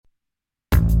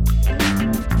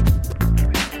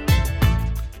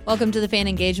Welcome to the Fan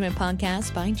Engagement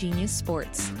Podcast by Genius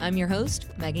Sports. I'm your host,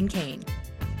 Megan Kane.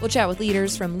 We'll chat with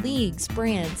leaders from leagues,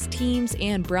 brands, teams,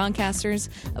 and broadcasters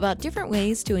about different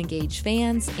ways to engage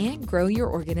fans and grow your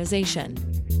organization.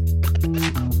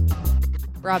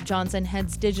 Rob Johnson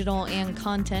heads digital and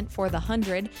content for The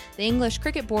 100, the English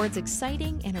Cricket Board's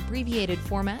exciting and abbreviated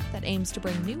format that aims to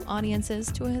bring new audiences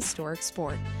to a historic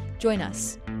sport. Join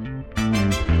us.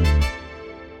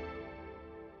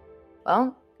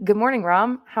 Well, good morning,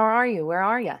 Rob. How are you? Where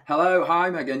are you? Hello.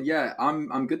 Hi, Megan. Yeah,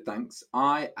 I'm good, thanks.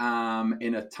 I am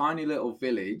in a tiny little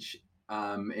village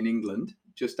in England,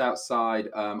 just outside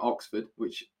Oxford,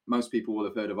 which most people will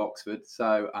have heard of Oxford.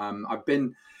 So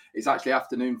it's actually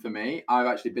afternoon for me. I've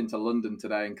actually been to London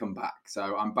today and come back.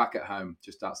 So I'm back at home,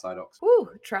 just outside Oxford. Ooh,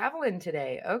 traveling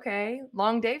today. Okay.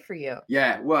 Long day for you.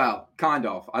 Yeah, well, kind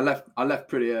of. I left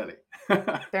pretty early.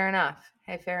 Fair enough.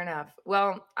 Hey, fair enough.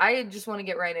 Well, I just want to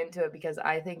get right into it because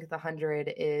I think the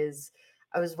 100 is,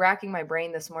 I was racking my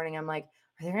brain this morning. I'm like,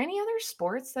 are there any other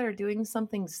sports that are doing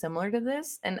something similar to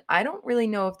this? And I don't really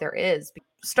know if there is.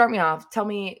 Start me off. Tell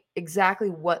me exactly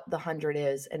what the 100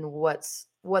 is and what's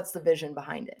the vision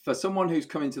behind it. For someone who's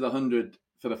coming to the 100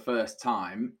 for the first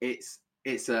time, it's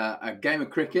a game of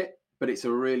cricket, but it's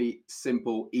a really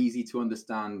simple, easy to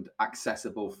understand,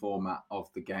 accessible format of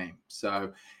the game.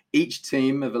 So each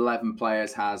team of 11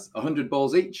 players has 100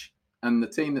 balls each, and the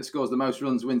team that scores the most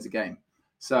runs wins the game.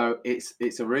 So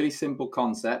it's a really simple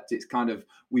concept. It's kind of,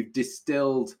 we've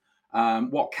distilled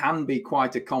what can be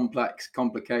quite a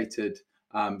complicated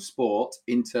sport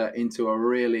into a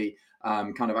really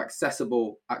kind of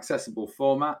accessible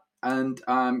format. And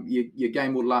your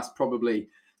game will last probably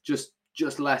just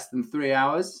less than 3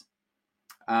 hours.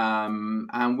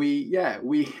 And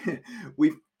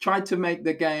we've tried to make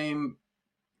the game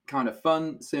kind of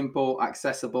fun, simple,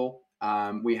 accessible.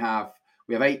 We have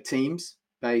 8 teams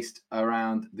based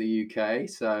around the UK,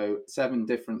 so 7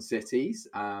 different cities,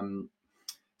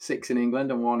 6 in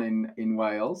England and 1 in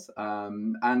Wales.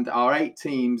 And our 8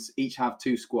 teams each have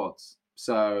 2 squads,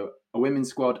 so a women's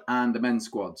squad and a men's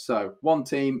squad. So 1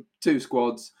 team, 2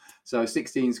 squads, so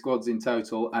 16 squads in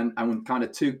total, and kind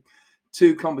of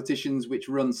two competitions which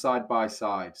run side by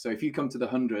side. So if you come to the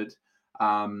 100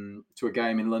 to a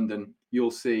game in London, you'll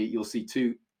see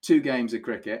two games of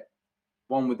cricket,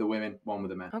 one with the women, one with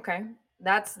the men. Okay.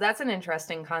 That's an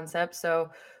interesting concept. So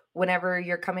whenever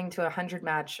you're coming to a 100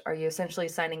 match, are you essentially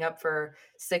signing up for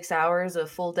 6 hours, a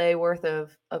full day worth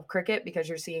of cricket because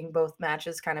you're seeing both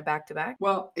matches kind of back to back?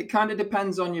 Well, it kind of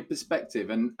depends on your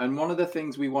perspective. And one of the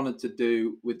things we wanted to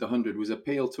do with the 100 was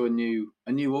appeal to a new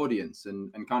audience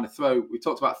and kind of we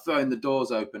talked about throwing the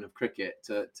doors open of cricket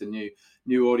to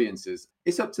new audiences.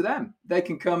 It's up to them. They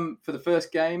can come for the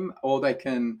first game, or they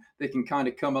can kind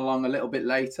of come along a little bit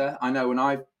later. I know when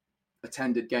I've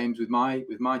attended games with my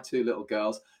 2 little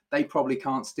girls, they probably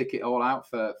can't stick it all out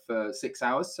for 6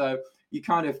 hours. So you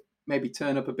kind of maybe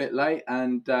turn up a bit late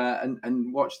and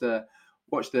watch the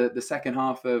second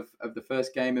half of the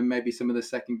first game and maybe some of the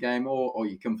second game, or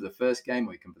you come for the first game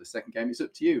or you come for the second game. It's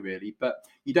up to you really, but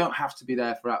you don't have to be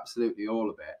there for absolutely all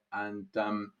of it. And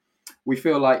we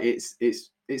feel like it's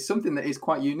something that is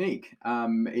quite unique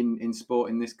in sport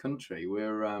in this country.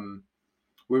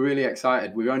 We're really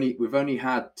excited. We've only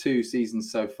had 2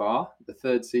 seasons so far. The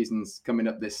 3rd season's coming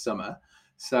up this summer,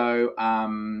 so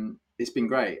it's been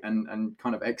great and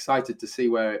kind of excited to see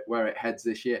where it heads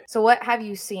this year. So what have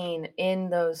you seen in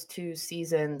those 2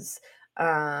 seasons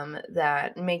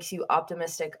that makes you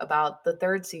optimistic about the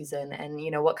 3rd season? And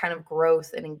what kind of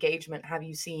growth and engagement have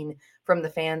you seen from the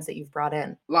fans that you've brought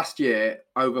in? Last year,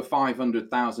 over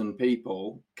 500,000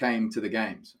 people came to the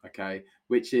games. Okay,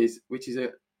 which is a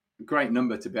great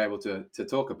number to be able to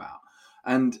talk about.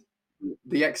 And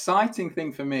the exciting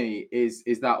thing for me is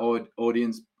that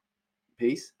audience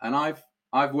piece. And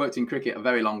I've worked in cricket a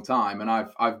very long time, and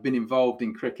I've been involved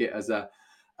in cricket as a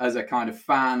kind of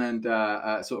fan and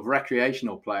a sort of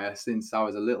recreational player since I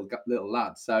was a little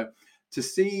lad. So to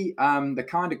see the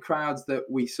kind of crowds that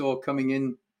we saw coming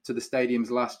in to the stadiums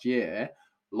last year,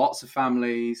 lots of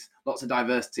families, lots of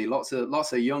diversity, lots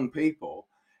of young people,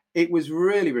 it was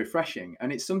really refreshing.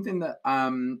 And it's something that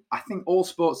I think all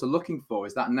sports are looking for,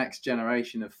 is that next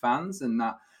generation of fans and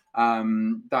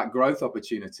that growth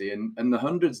opportunity. And the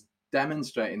 100's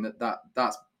demonstrating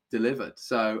that's delivered.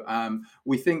 So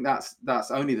we think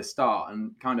that's only the start,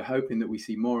 and kind of hoping that we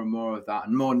see more and more of that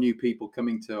and more new people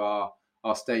coming to our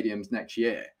stadiums next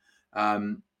year.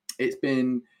 It's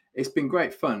been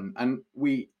great fun. And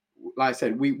like I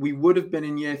said, we would have been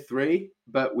in year 3,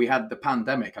 but we had the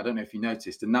pandemic. I don't know if you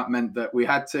noticed, and that meant that we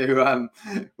had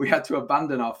to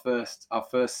abandon our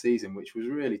first season, which was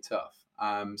really tough.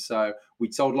 So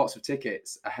we'd sold lots of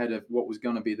tickets ahead of what was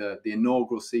going to be the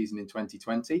inaugural season in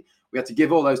 2020. We had to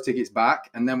give all those tickets back,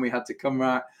 and then we had to come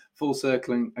right full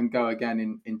circle and go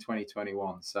again in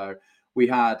 2021. So we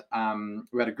had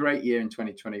a great year in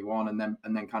 2021, and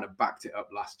then kind of backed it up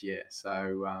last year.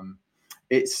 So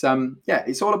it's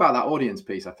all about that audience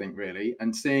piece, I think, really,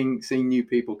 and seeing new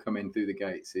people come in through the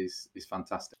gates is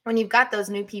fantastic. When you've got those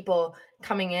new people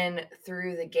coming in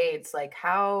through the gates, like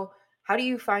how do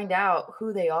you find out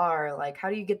who they are? Like how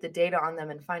do you get the data on them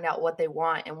and find out what they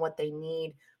want and what they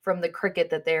need from the cricket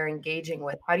that they're engaging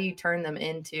with? How do you turn them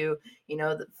into,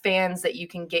 the fans that you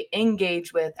can get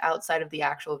engaged with outside of the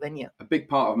actual venue? A big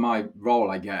part of my role,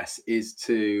 I guess, is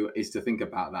to think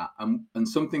about that, and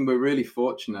something we're really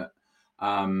fortunate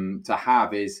to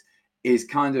have is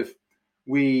kind of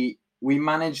we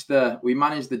manage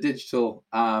the digital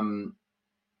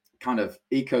kind of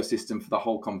ecosystem for the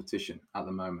whole competition at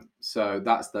the moment. So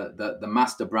that's the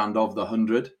master brand of the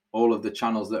 100, all of the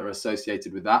channels that are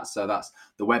associated with that. So that's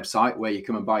the website where you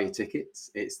come and buy your tickets.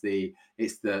 It's the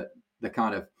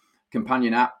kind of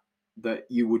companion app that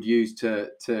you would use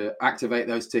to activate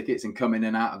those tickets and come in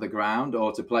and out of the ground,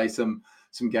 or to play some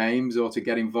games, or to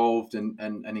get involved and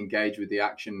engage with the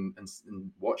action, and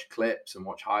watch clips and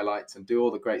watch highlights and do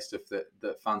all the great stuff that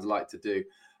fans like to do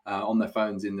on their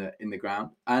phones in the ground.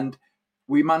 And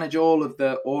we manage all of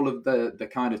the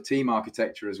kind of team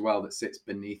architecture as well that sits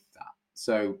beneath that.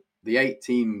 So the 8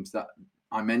 teams that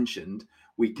I mentioned,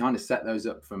 we kind of set those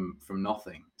up from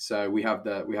nothing. So we have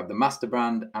the master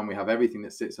brand, and we have everything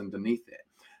that sits underneath it.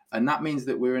 And that means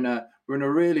that we're in a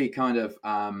really kind of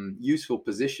useful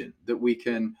position, that we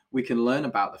can learn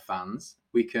about the fans,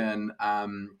 we can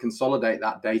consolidate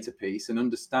that data piece and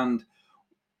understand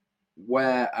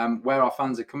where our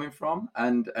fans are coming from,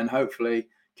 and hopefully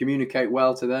communicate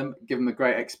well to them, give them a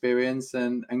great experience,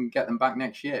 and get them back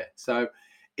next year. So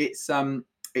it's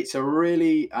it's a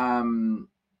really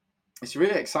it's a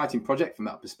really exciting project from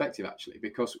that perspective, actually,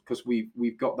 because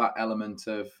we've got that element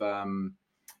of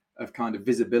kind of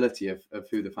visibility of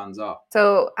who the fans are.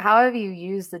 So, how have you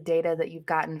used the data that you've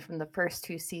gotten from the first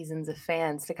 2 seasons of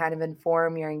fans to kind of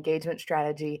inform your engagement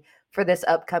strategy for this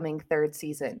upcoming 3rd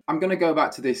season? I'm going to go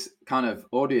back to this kind of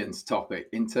audience topic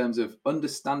in terms of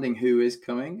understanding who is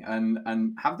coming,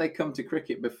 and have they come to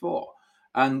cricket before.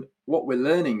 And what we're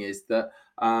learning is that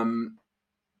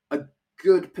a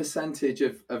good percentage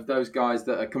of those guys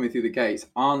that are coming through the gates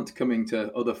aren't coming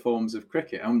to other forms of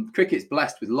cricket. And cricket's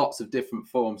blessed with lots of different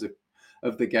forms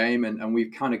of the game, and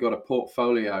we've kind of got a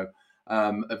portfolio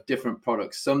of different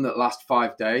products, some that last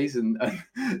 5 days, and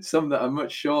some that are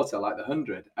much shorter, like the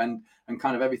 100, and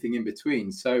kind of everything in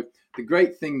between. So the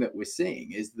great thing that we're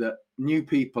seeing is that new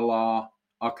people are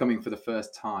coming for the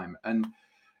first time, and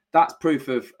that's proof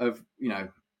of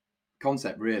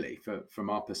concept, really, from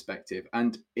our perspective.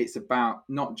 And it's about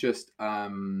not just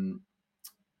doing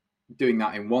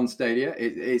that in one stadia.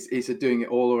 It's doing it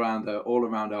all around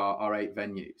our 8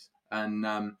 venues.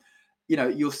 And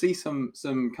you'll see some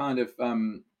kind of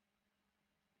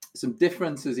some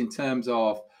differences in terms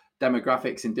of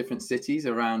demographics in different cities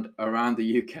around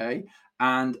the UK.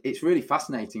 And it's really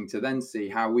fascinating to then see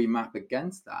how we map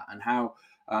against that, and how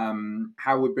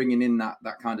we're bringing in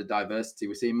that kind of diversity.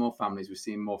 We're seeing more families, we're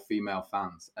seeing more female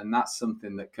fans, and that's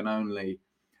something that can only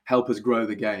help us grow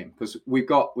the game, because we've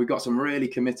got some really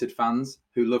committed fans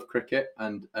who love cricket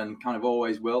and kind of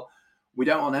always will. We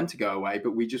don't want them to go away,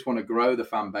 but we just want to grow the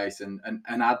fan base and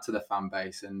add to the fan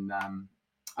base, and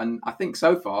I think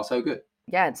so far so good.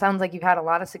 Yeah, it sounds like you've had a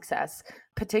lot of success,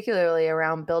 particularly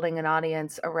around building an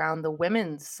audience around the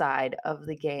women's side of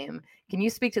the game. Can you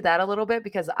speak to that a little bit?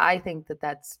 Because I think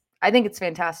it's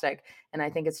fantastic, and I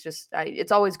think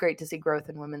it's always great to see growth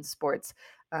in women's sports,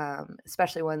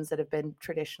 especially ones that have been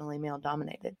traditionally male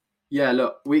dominated. Yeah,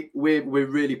 look, we're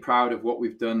really proud of what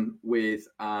we've done with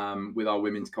our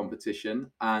women's competition.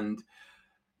 And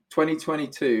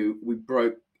 2022, we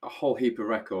broke a whole heap of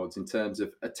records in terms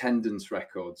of attendance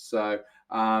records. So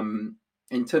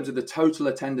in terms of the total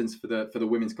attendance for the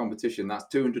women's competition, that's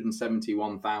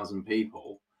 271,000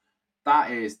 people.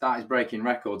 That is breaking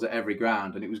records at every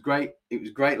ground. And it was great. It was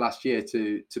great last year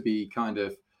to be kind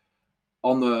of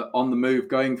on the move,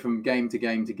 going from game to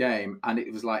game to game, and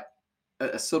it was like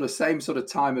at a same sort of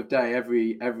time of day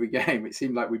every game. It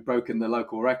seemed like we'd broken the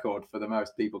local record for the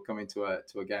most people coming to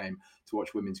a game to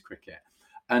watch women's cricket.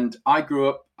 And I grew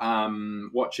up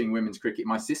watching women's cricket.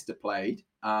 My sister played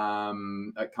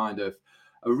at kind of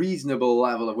a reasonable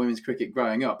level of women's cricket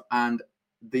growing up, and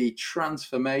the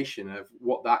transformation of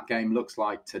what that game looks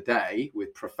like today,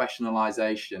 with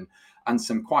professionalization and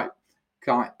some quite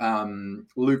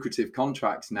lucrative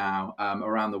contracts now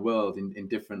around the world in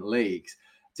different leagues.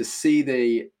 To see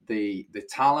the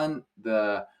talent,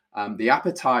 the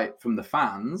appetite from the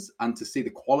fans, and to see the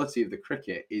quality of the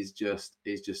cricket is just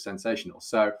sensational.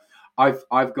 So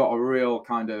I've got a real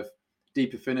kind of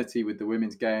deep affinity with the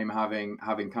women's game, having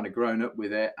kind of grown up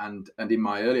with it, and in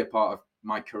my earlier part of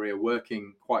my career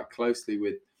working quite closely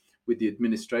with the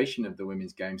administration of the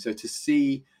women's game. So to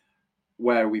see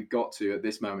where we've got to at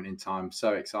this moment in time,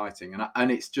 so exciting,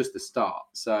 and it's just the start.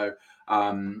 So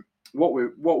what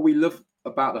we love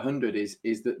about the 100 is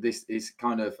that this is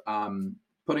kind of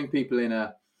putting people in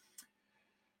a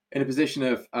position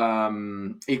of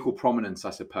equal prominence, I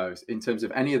suppose, in terms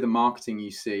of any of the marketing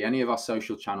you see, any of our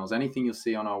social channels, anything you'll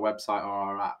see on our website or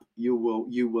our app. You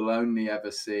will only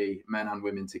ever see men and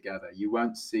women together. You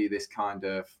won't see this kind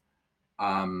of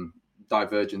um,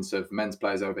 divergence of men's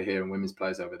players over here and women's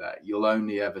players over there. You'll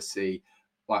only ever see,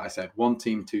 like I said, one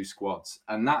team, two squads,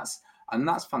 and that's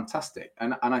fantastic.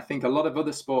 And I think a lot of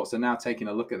other sports are now taking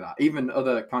a look at that. Even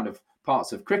other kind of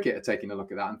parts of cricket are taking a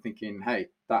look at that and thinking, hey,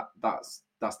 that's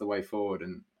the way forward.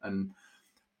 And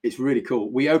it's really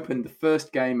cool. We opened the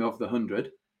first game of the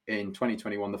 100 in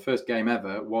 2021. The first game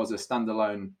ever was a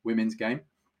standalone women's game,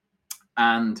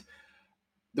 and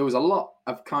there was a lot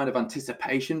of kind of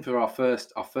anticipation for our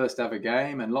first ever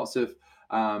game, and lots of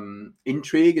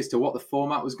intrigue as to what the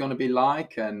format was going to be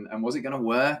like, and was it going to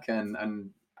work,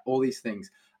 and all these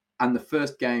things. And the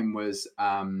first game was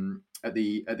at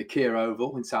the Kia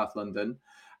Oval in South London,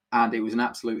 and it was an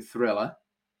absolute thriller.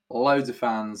 Loads of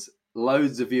fans,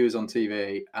 loads of viewers on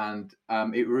TV, and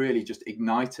it really just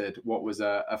ignited what was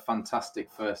a fantastic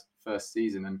first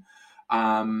season.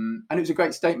 And it was a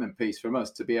great statement piece from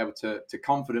us to be able to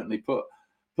confidently put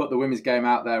the women's game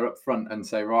out there up front and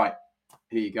say, right,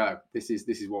 here you go. This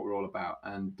is what we're all about.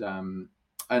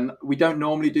 And we don't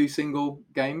normally do single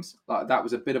games. Like, that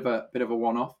was a bit of a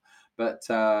one-off. But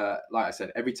like I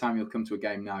said, every time you'll come to a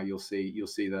game now, you'll see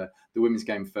the women's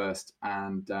game first.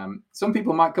 And some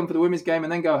people might come for the women's game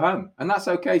and then go home, and that's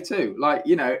okay too. Like,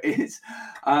 it's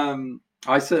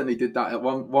I certainly did that at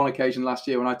one occasion last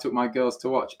year when I took my girls to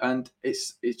watch, and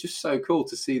it's just so cool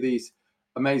to see these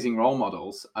amazing role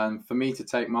models, and for me to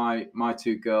take my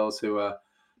two girls who are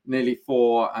nearly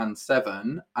 4 and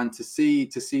 7, and to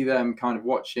see them kind of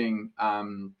watching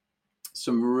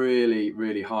some really,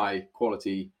 really high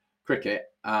quality cricket.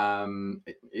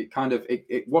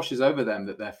 It washes over them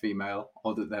that they're female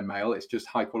or that they're male. It's just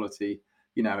high quality,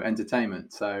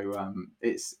 entertainment. So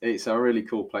it's a really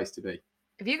cool place to be.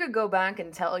 If you could go back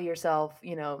and tell yourself,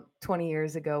 20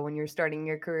 years ago when you're starting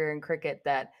your career in cricket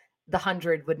that the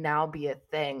 100 would now be a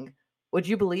thing, would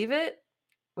you believe it?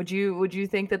 Would you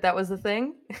think that that was a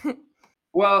thing?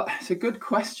 Well, it's a good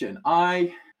question.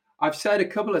 I've said a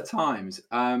couple of times.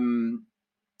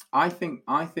 I think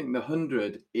the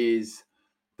 100 is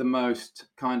the most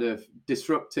kind of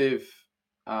disruptive,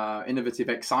 innovative,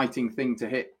 exciting thing to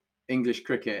hit English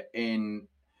cricket in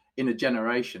a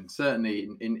generation. Certainly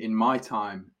in my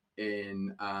time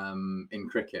in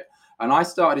cricket. And I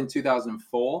started in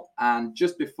 2004, and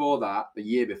just before that, the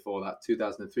year before that,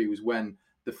 2003, was when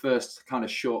the first kind of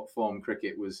short form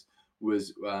cricket was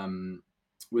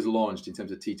was launched in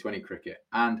terms of T20 cricket.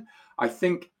 And I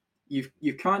think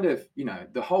you've kind of,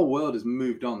 the whole world has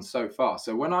moved on so far.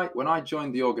 So when I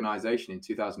joined the organization in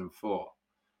 2004,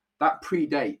 that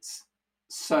predates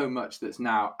so much that's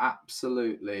now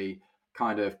absolutely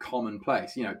kind of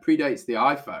commonplace. It predates the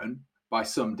iPhone by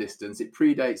some distance. It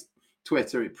predates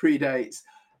Twitter. It predates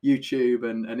YouTube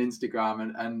and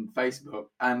Instagram and Facebook.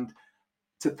 And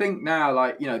to think now,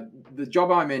 like, the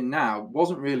job I'm in now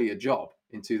wasn't really a job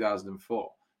in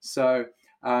 2004. So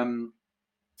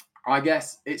I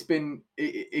guess it's been,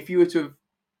 if you were to have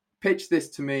pitched this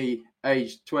to me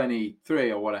age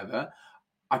 23 or whatever,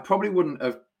 I probably wouldn't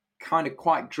have kind of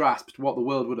quite grasped what the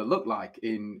world would have looked like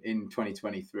in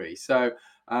 2023. So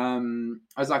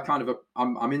as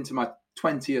I'm into my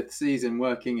 20th season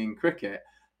working in cricket,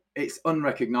 it's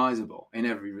unrecognizable in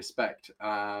every respect,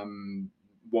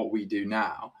 what we do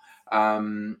now.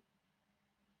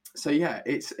 So yeah,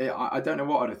 I don't know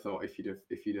what I'd have thought if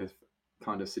you'd have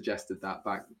kind of suggested that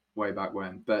way back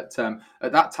when. But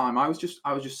at that time, I was just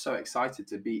so excited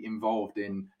to be involved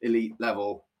in elite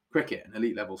level cricket and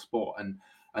elite level sport,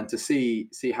 and to see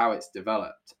how it's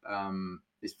developed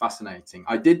is fascinating.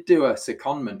 I did do a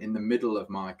secondment in the middle of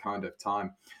my kind of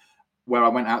time where I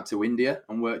went out to India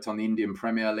and worked on the Indian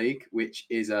Premier League, which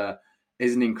is an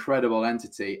incredible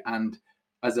entity. And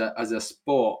as a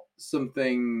sport,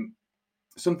 something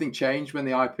changed when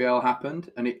the IPL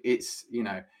happened, and it's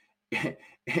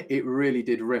it really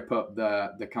did rip up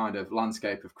the kind of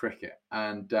landscape of cricket,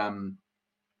 and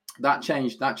that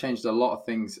changed a lot of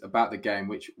things about the game,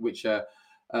 which are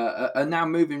now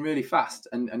moving really fast,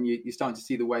 and you're starting to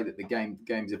see the way that the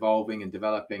game's evolving and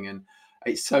developing, and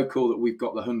it's so cool that we've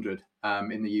got the 100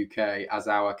 in the UK as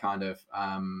our kind of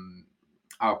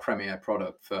our premier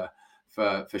product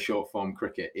for short form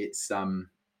cricket. It's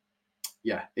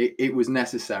yeah, it was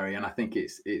necessary, and I think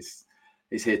it's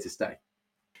here to stay.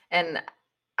 And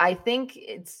I think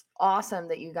it's awesome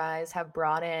that you guys have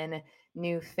brought in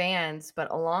new fans,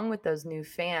 but along with those new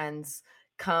fans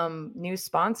come new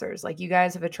sponsors. Like you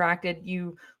guys have attracted,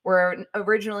 you were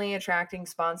originally attracting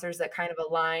sponsors that kind of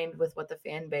aligned with what the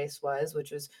fan base was,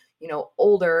 which was,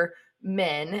 older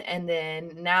men. And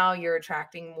then now you're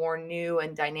attracting more new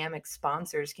and dynamic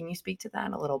sponsors. Can you speak to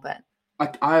that a little bit?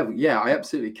 Yeah, I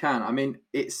absolutely can. I mean,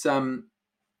 it's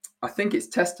I think it's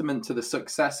testament to the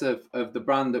success of the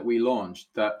brand that we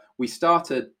launched, that we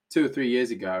started 2 or 3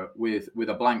 years ago with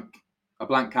a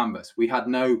blank canvas. We had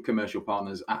no commercial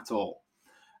partners at all,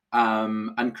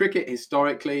 and cricket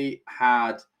historically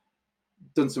had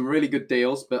done some really good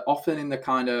deals, but often in the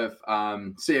kind of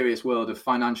serious world of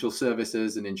financial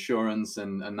services and insurance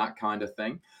and that kind of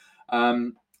thing.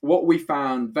 What we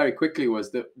found very quickly was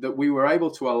that we were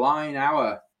able to align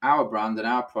our brand and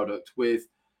our product with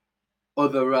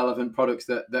other relevant products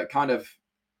that kind of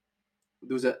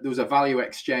there was a value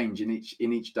exchange in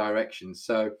each direction.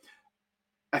 So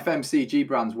FMCG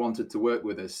brands wanted to work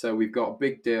with us, so we've got a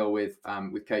big deal with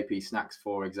KP Snacks,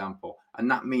 for example, and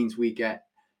that means we get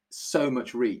so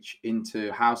much reach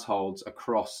into households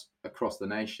across the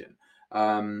nation.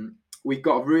 We've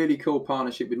got a really cool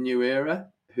partnership with New Era,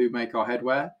 who make our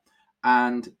headwear,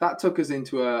 and that took us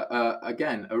into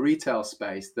again a retail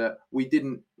space that we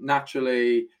didn't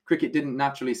naturally cricket didn't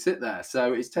naturally sit there.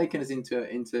 So it's taken us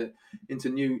into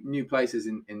new places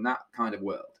in that kind of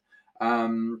world.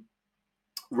 Um,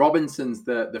 Robinson's,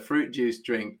 the fruit juice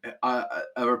drink, are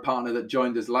a partner that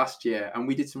joined us last year, and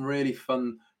we did some really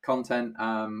fun content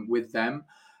with them.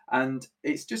 And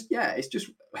it's just, yeah, it's just.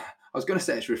 I was going to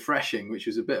say it's refreshing, which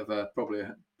was a bit of probably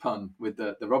a pun with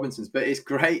the Robinsons, but it's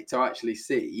great to actually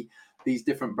see these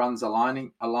different brands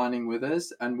aligning with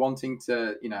us and wanting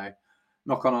to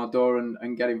knock on our door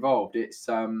and get involved. It's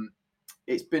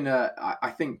been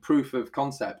I think proof of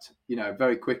concept,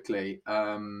 very quickly.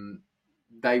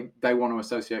 They want to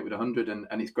associate with 100,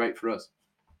 and it's great for us.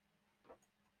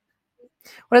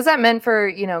 What has that meant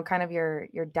for, kind of your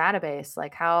database?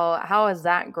 Like how has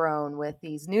that grown with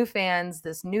these new fans,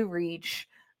 this new reach?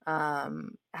 What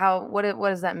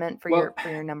has that meant Well, for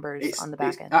your numbers on it's the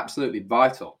back it's end? absolutely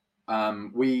vital.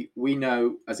 We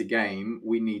know as a game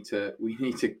we need to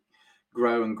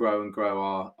grow and grow and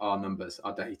grow our numbers,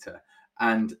 our data,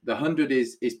 and the 100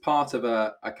 is part of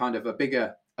a kind of a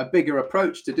bigger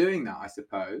approach to doing that, I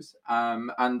suppose.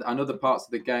 And other parts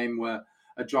of the game are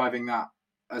driving that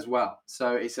as well.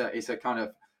 So it's a kind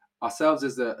of ourselves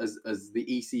as the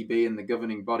ECB and the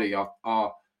governing body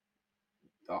are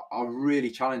really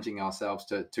challenging ourselves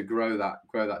to grow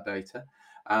that data.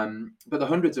 But the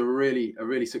hundreds are a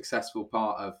really successful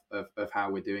part of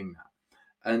how we're doing that.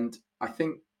 And I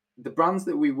think the brands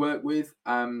that we work with,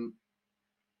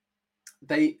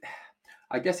 they,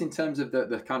 I guess, in terms of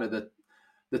the kind of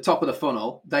the top of the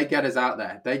funnel, they get us out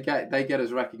there. They get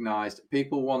us recognized.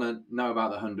 People want to know about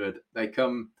the 100. They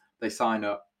come, they sign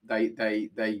up, they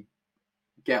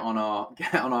get on our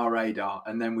get on our radar,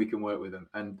 and then we can work with them.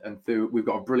 And through we've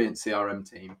got a brilliant CRM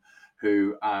team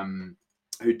who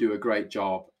do a great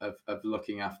job of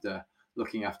looking after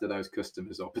those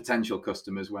customers or potential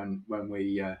customers when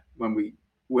we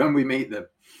meet them.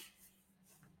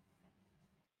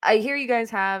 I hear you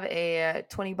guys have a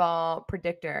 20 ball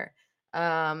predictor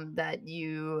that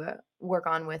you work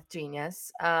on with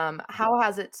Genius. How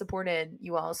has it supported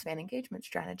you all's fan engagement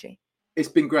strategy? It's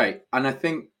been great, and I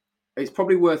think it's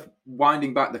probably worth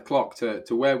winding back the clock to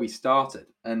where we started.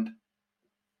 And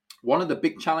one of the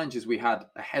big challenges we had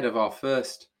ahead of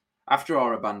after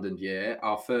our abandoned year,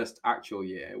 our first actual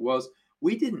year, was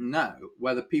we didn't know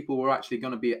whether people were actually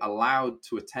going to be allowed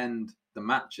to attend the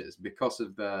matches because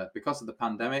of the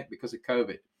pandemic, because of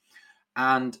COVID.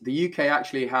 And the UK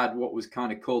actually had what was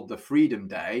kind of called the Freedom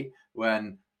Day,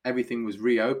 when everything was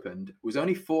reopened. It was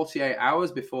only 48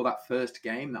 hours before that first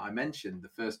game that I mentioned,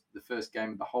 the first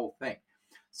game of the whole thing.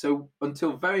 So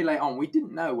until very late on, we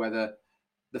didn't know whether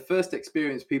the first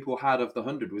experience people had of the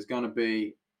 100 was going to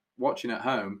be watching at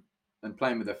home and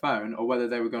playing with their phone, or whether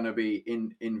they were going to be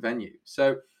in venue.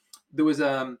 So there was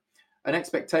an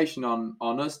expectation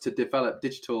on us to develop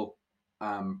digital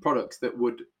products that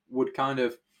would kind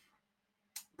of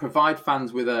provide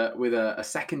fans with a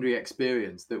secondary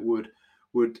experience that would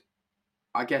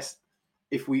I guess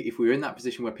if we were in that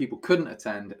position where people couldn't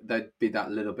attend, there'd be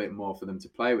that little bit more for them to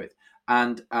play with,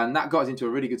 and that got us into a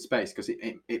really good space because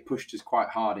it pushed us quite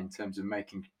hard in terms of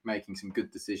making some good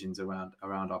decisions around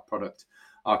our product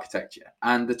architecture.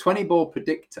 And the 20 ball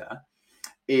predictor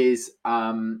is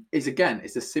again,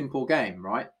 it's a simple game,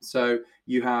 right? So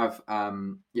you have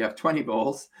 20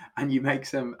 balls, and you make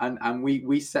some, and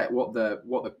we set what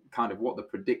the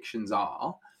predictions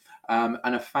are,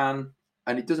 and a fan,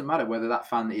 and it doesn't matter whether that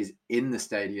fan is in the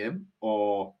stadium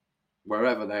or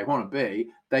wherever they want to be,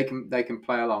 they can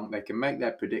play along, they can make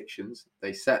their predictions,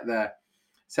 they set their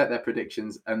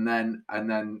predictions, and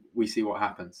then we see what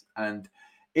happens. And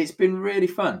it's been really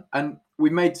fun, and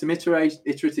we've made some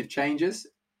iterative changes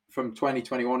from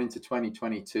 2021 into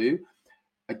 2022.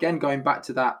 Again, going back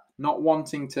to that, not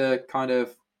wanting to kind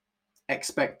of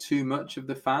expect too much of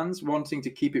the fans, wanting to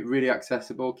keep it really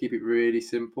accessible, keep it really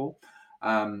simple.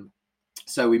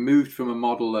 So we moved from a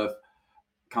model of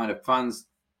kind of fans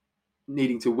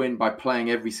needing to win by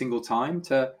playing every single time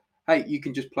to, hey, you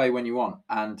can just play when you want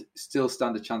and still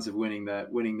stand a chance of winning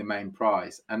the main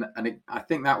prize. And I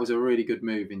think that was a really good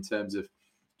move in terms of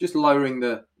just lowering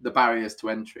the barriers to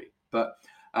entry. But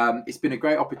it's been a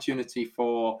great opportunity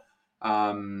for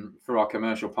our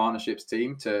commercial partnerships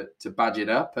team to badge it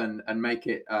up and make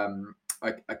it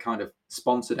a kind of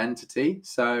sponsored entity.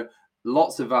 So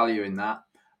lots of value in that.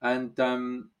 And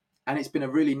it's been a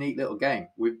really neat little game.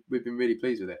 We've been really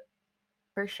pleased with it.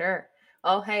 For sure.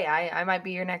 Oh, hey, I might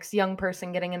be your next young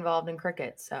person getting involved in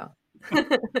cricket. So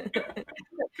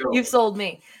Cool. you've sold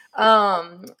me.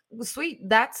 Sweet.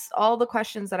 That's all the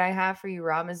questions that I have for you,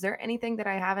 Rob. Is there anything that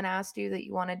I haven't asked you that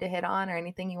you wanted to hit on, or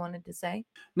anything you wanted to say?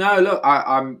 No, look,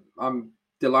 I'm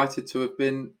delighted to have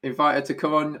been invited to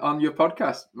come on your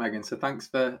podcast, Megan. So thanks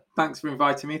for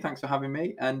inviting me. Thanks for having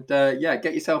me. And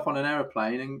get yourself on an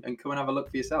aeroplane and come and have a look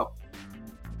for yourself.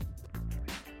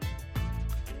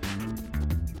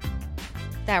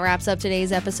 That wraps up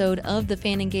today's episode of the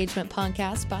Fan Engagement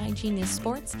Podcast by Genius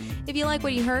Sports. If you like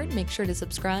what you heard, make sure to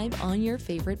subscribe on your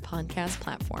favorite podcast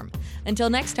platform. Until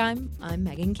next time, I'm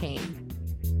Megan Kane.